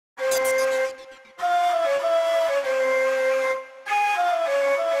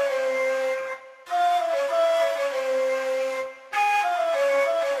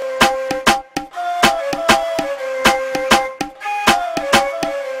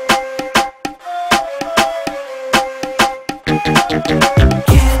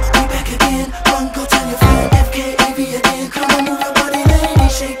back again. Run, go tell your friend. FKAV again. Come on, move your body, lady.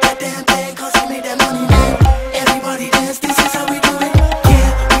 Shake that damn thing, cause I made that money, man. Everybody dance, this is how we do it.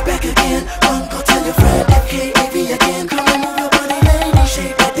 Yeah, we back again. Run, go tell your friend. FKAV again. Come on, move your body, lady.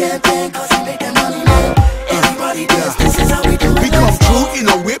 Shake that damn thing, cause I made that money, man. Everybody dance, this is how we do it. We come true in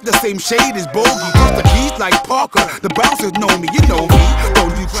a whip, the same shade as Bogey. Cross the keys like Parker. The bouncers know me, you know me.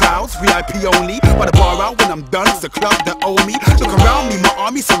 Don't do crowds, VIP only. By the bar out when I'm done, it's the club that owe me. Look around me, my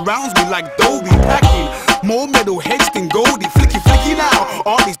army surrounds me like Dobie. Packing more metal heads than Goldie. Flicky, flicky now.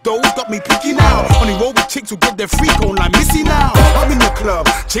 All these doors got me picky now. Only roll with chicks who get their freak on like Missy now. I'm in the club,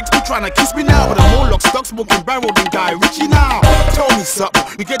 chicks be trying to kiss me now. But I'm more lock, stuck, smoking barrel than Guy Ritchie now. Tell me something,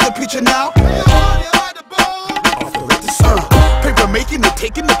 you get the picture now? Paper making it,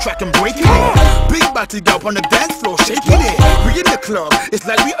 taking the track and breaking it. Big body up on the dance floor, shaking it. We in the club, it's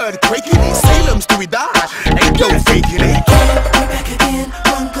like we earthquaking it. Salem's do we die, ain't no faking it. We back again,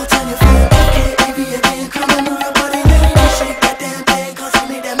 run, go tell your friend. FKAV again, come on, move your body, lady. Shake that damn thing, cause I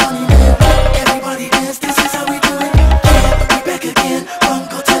made that money, man. Everybody dance, this is how we do it. We back again, run,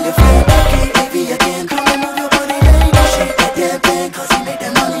 go tell your friend. FKAV again, come on, move your body, lady. Shake that damn thing, cause I made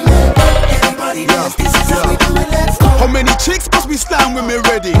that money, man. Everybody dance, this is how we do it, let's go. How many chicks must we stand when we're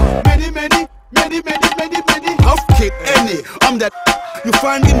ready? Many. Huff kid, any. I'm that you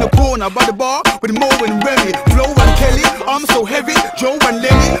find in the corner by the bar with Mo and Remy, Flo and Kelly. I'm so heavy, Joe and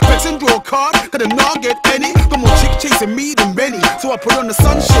Lenny. Flex and draw a card, cause I not get any. Got more chicks chasing me than Benny. So I put on the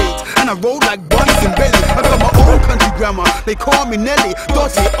sunshades and I roll like buns and belly. I got my own country grammar, they call me Nelly.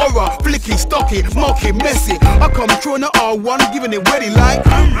 Dotty, aura, flicky, stocky, mocky, messy. I come throwing the R1, giving it ready like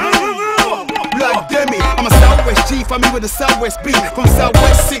Demi. I'm a Southwest chief, I'm in with the Southwest beat. From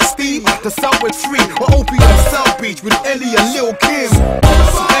Southwest 16 to Southwest 3. Or Opium South Beach with Ellie and Lil Kim.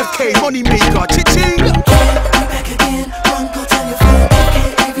 FK, money maker, chi-ching. We back again, run, go tell your friend.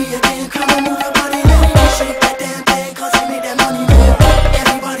 FKAV again, come on, move your body, lady. Shake that damn thing, cause I made that money, man.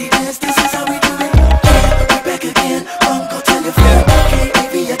 Everybody dance, this is how we do it. We back again, run, go tell your friend.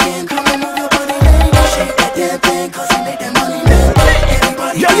 FKAV again, come on, move your body, lady. Shake that damn thing, cause I made that money, man.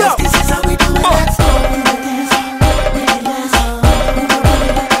 Everybody dance, this is how we do it. Let's go.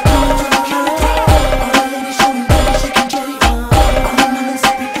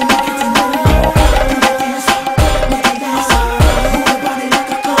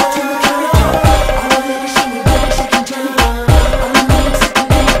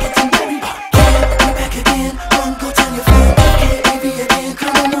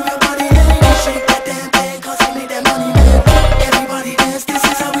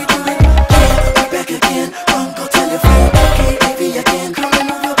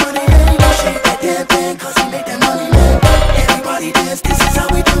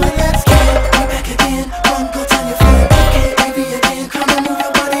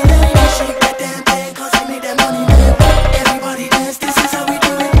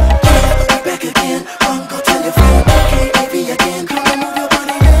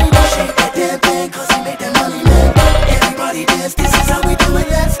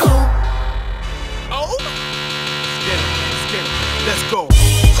 Let's go.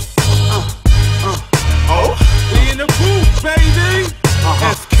 We in the booth, baby.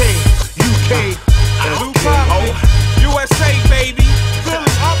 FK, UK, USA, baby.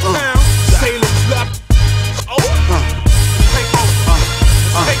 Philly, uptown. Salem's lap. Take over.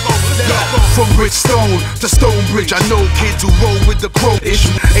 Let's go. From Bridgestone to Stonebridge, I know kids who roll with the crow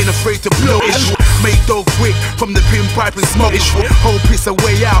issue. Ain't afraid to blow issue. Make dough quick from the pin pipe and smoke issue. Hope it's a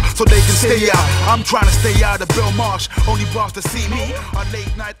way out so they can stay out. I'm trying to stay out of Belmarsh. Only bars to see me on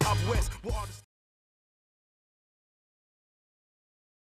late night up west.